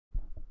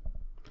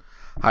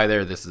Hi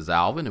there, this is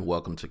Alvin and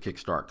welcome to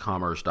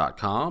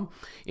kickstartcommerce.com.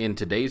 In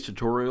today's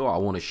tutorial, I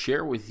want to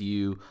share with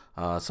you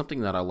something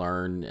that I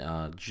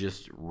learned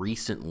just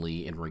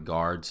recently in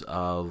regards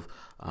of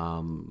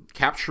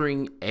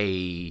capturing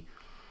a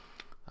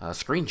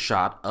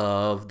screenshot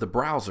of the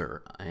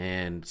browser,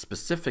 and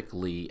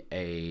specifically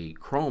a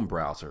Chrome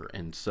browser.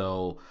 And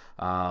so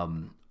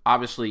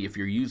obviously if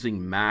you're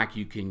using Mac,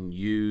 you can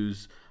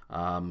use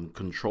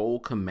Control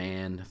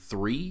Command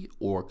 3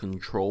 or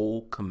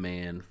Control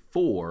Command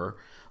 4.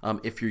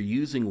 If you're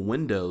using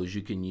Windows,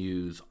 you can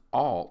use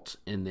Alt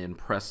and then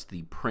press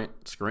the print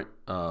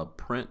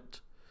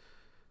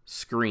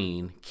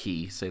screen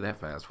key. Say that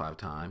fast 5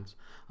 times.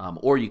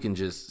 Or you can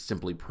just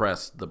simply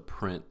press the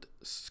print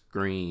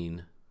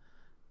screen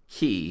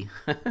key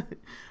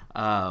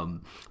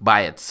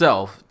by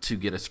itself to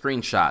get a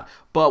screenshot.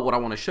 But what I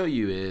want to show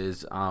you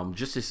is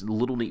just this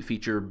little neat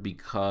feature,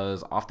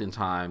 because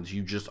oftentimes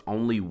you just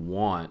only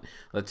want,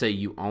 let's say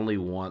you only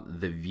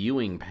want the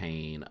viewing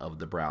pane of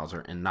the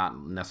browser and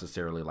not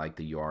necessarily like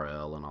the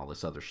URL and all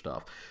this other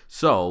stuff.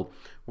 So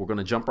we're going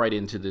to jump right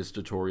into this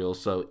tutorial.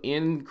 So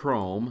in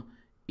Chrome,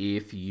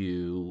 if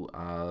you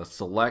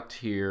select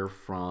here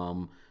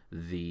from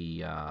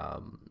the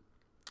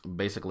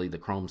basically the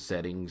Chrome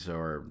settings,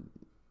 or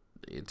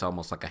it's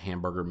almost like a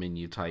hamburger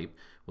menu type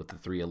with the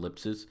 3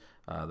 ellipses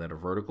that are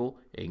vertical,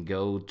 and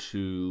go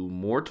to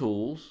More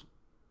Tools,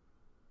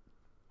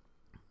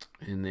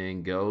 and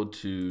then go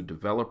to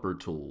Developer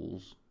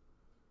Tools,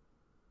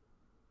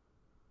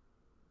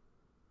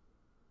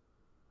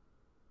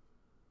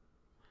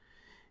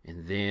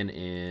 and then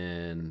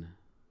in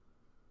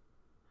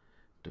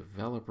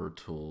Developer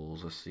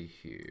Tools, let's see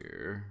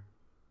here,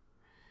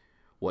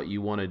 what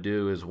you want to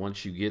do is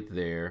once you get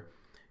there,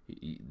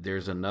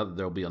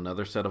 there'll be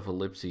another set of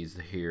ellipses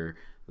here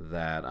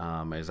that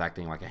is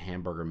acting like a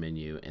hamburger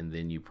menu, and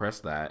then you press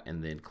that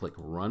and then click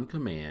Run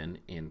Command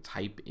and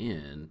type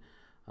in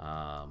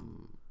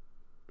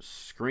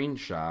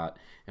screenshot,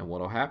 and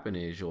what'll happen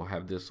is you'll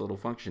have this little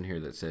function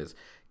here that says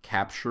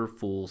capture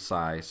full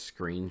size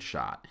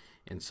screenshot.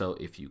 And so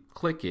if you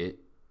click it,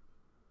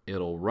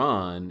 it'll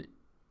run,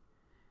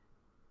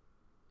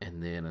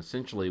 and then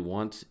essentially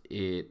once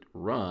it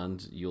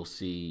runs, you'll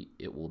see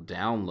it will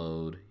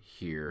download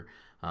here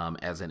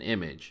as an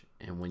image.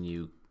 And when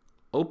you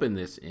open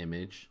this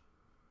image,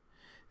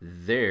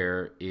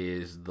 there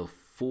is the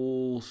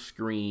full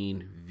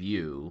screen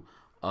view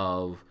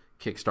of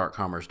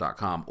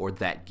kickstartcommerce.com, or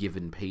that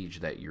given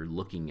page that you're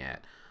looking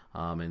at.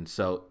 And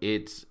so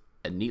it's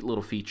a neat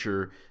little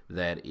feature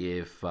that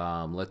if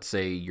let's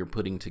say you're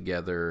putting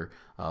together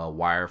a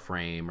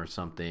wireframe or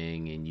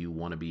something and you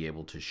want to be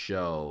able to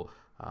show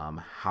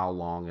how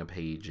long a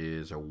page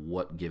is or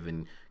what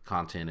given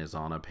content is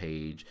on a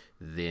page,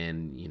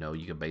 then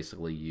you can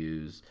basically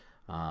use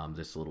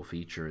this little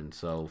feature. And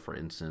so for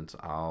instance,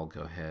 I'll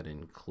go ahead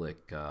and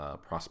click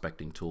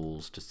prospecting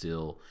tools to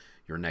seal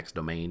your next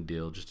domain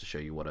deal, just to show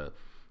you what a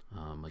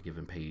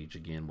given page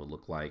again would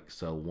look like.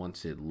 So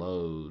once it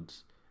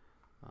loads,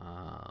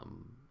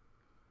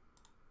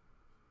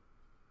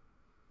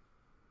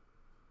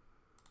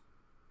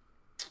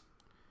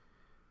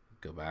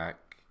 go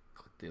back,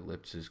 click the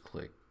ellipses,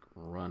 click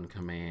Run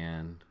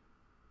Command.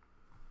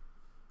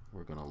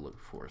 We're going to look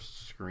for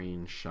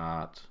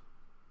screenshot,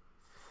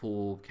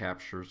 full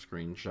capture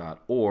screenshot,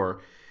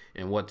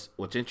 and what's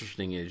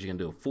interesting is you can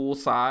do a full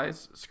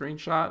size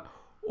screenshot,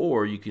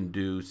 or you can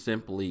do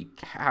simply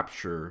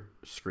capture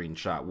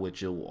screenshot,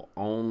 which it will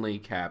only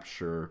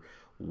capture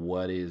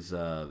what is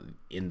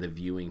in the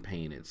viewing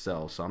pane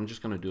itself. So I'm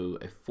just going to do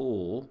a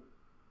full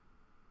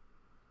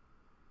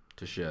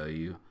to show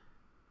you,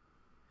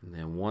 and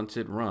then once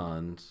it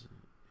runs,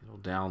 it'll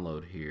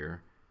download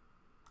here.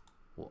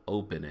 We'll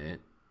open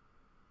it,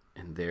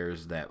 and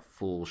there's that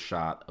full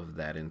shot of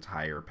that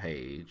entire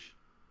page.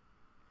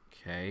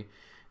 Okay,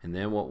 and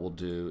then what we'll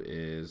do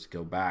is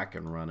go back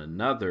and run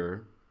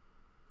another,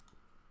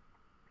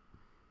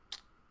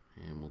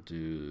 and we'll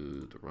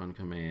do the run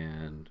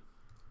command,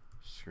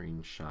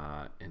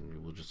 screenshot,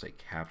 and we'll just say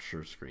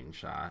capture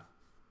screenshot.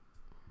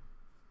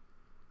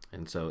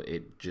 And so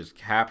it just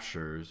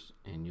captures,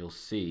 and you'll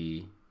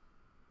see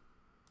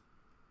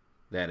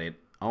that it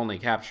only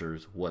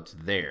captures what's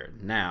there.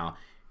 Now,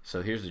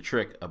 so here's the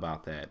trick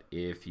about that.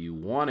 If you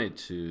wanted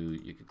to,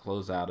 you could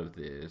close out of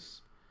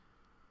this.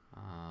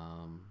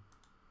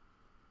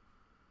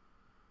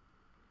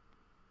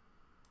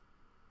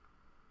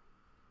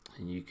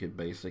 And you could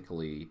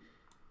basically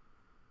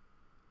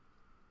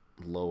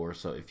lower.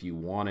 So if you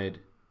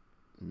wanted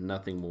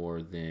nothing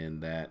more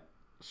than that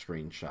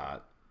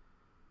screenshot,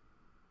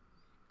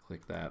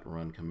 click that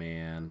run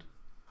command,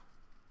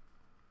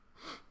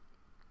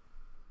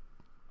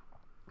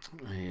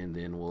 and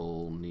then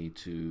we'll need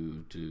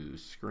to do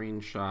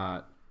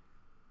screenshot,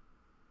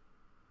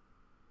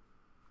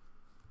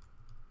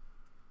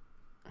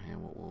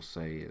 and what we'll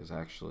say is,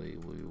 actually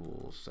we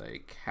will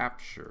say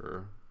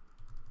capture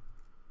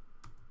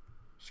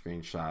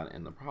screenshot.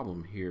 And the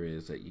problem here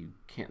is that you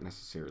can't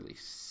necessarily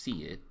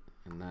see it,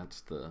 and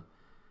that's the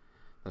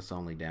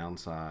only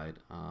downside.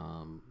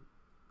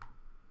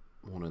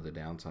 one of the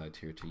downsides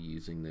here to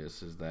using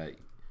this is that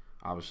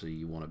obviously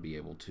you want to be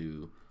able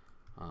to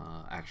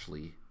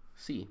actually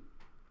see.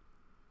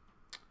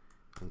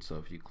 And so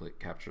if you click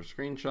capture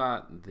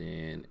screenshot,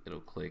 then it'll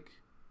click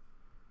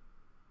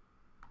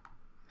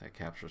that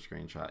capture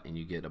screenshot and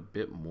you get a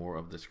bit more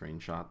of the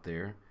screenshot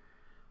there.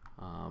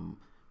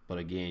 But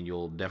again,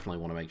 you'll definitely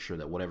want to make sure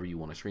that whatever you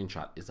want to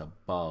screenshot is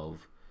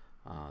above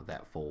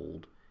that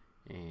fold,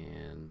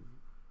 and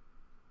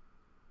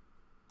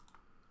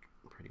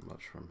pretty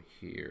much from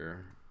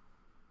here.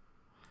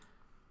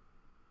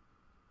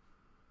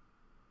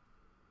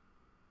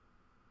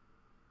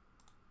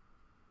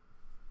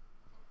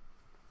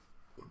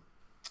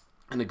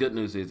 And the good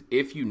news is,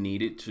 if you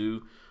needed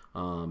to,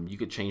 you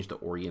could change the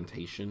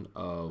orientation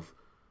of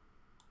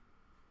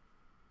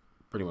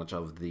pretty much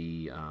of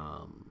the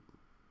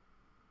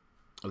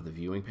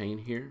viewing pane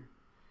here.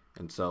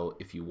 And so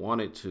if you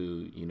wanted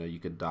to, you know, you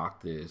could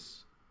dock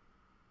this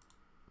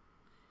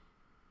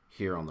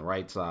here on the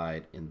right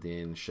side and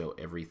then show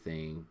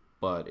everything,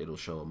 but it'll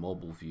show a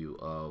mobile view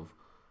of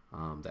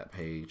that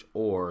page.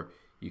 Or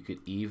you could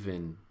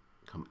even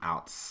come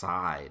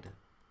outside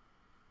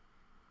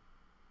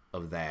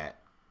of that,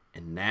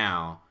 and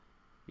now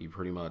you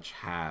pretty much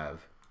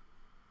have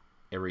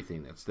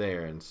everything that's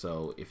there. And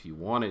so if you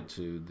wanted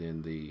to,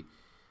 then the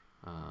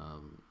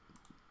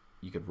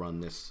you could run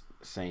this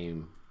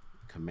same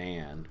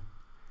command,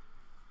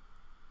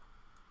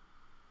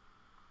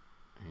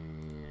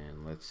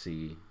 and let's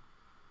see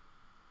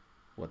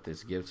what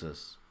this gives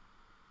us.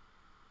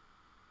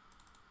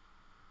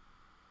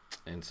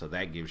 And so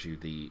that gives you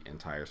the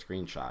entire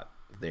screenshot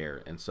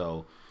there. And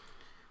so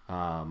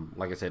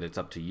like I said, it's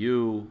up to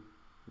you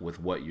with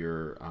what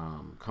you're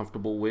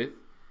comfortable with,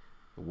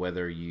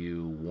 whether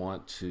you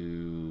want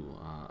to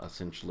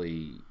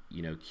essentially,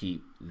 you know,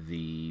 keep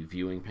the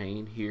viewing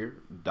pane here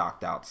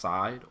docked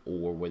outside,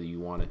 or whether you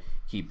want to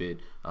keep it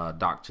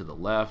docked to the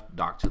left,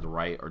 docked to the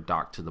right, or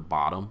docked to the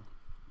bottom.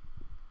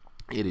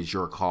 It is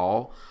your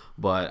call,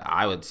 but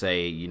I would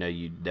say, you know,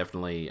 you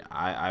definitely,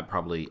 I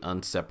probably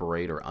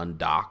unseparate or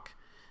undock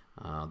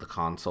the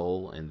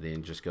console and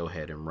then just go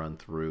ahead and run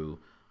through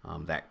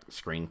that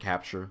screen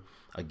capture.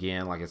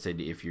 Again, like I said,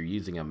 if you're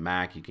using a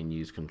Mac, you can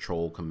use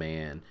Control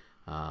Command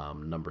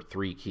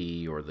 #3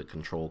 key or the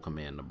Control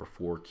Command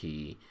 #4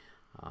 key.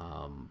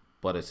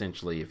 But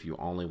essentially, if you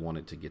only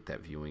wanted to get that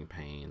viewing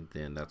pane,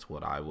 then that's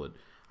what I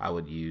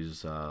would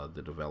use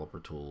the developer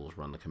tools,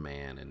 run the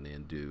command, and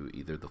then do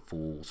either the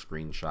full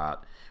screenshot,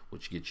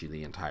 which gets you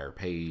the entire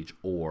page,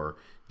 or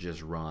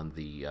just run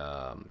the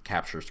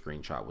capture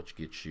screenshot, which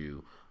gets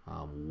you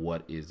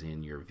what is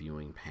in your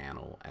viewing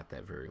panel at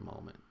that very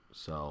moment.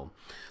 So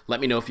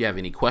let me know if you have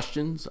any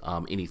questions,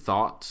 any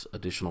thoughts,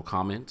 additional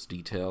comments,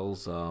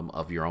 details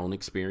of your own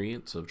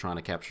experience of trying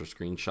to capture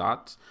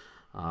screenshots.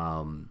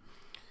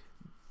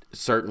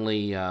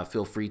 Certainly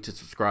feel free to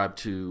subscribe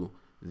to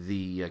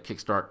the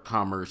Kickstart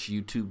Commerce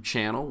YouTube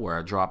channel, where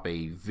I drop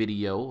a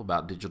video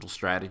about digital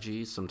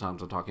strategies.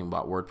 Sometimes I'm talking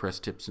about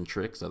WordPress tips and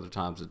tricks. Other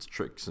times it's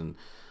tricks and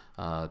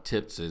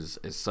tips as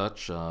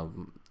such,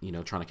 you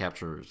know, trying to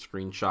capture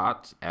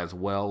screenshots, as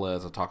well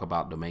as I talk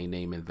about domain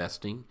name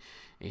investing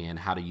and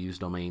how to use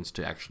domains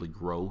to actually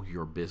grow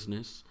your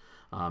business.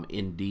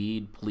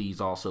 Indeed,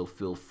 please also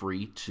feel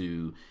free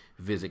to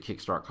visit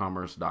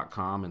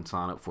kickstartcommerce.com and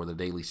sign up for the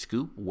Daily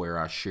Scoop, where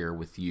I share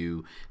with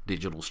you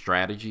digital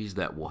strategies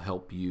that will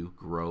help you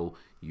grow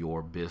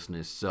your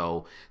business.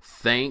 So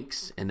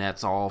thanks, and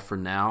that's all for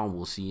now.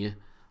 We'll see you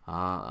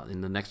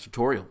in the next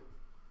tutorial.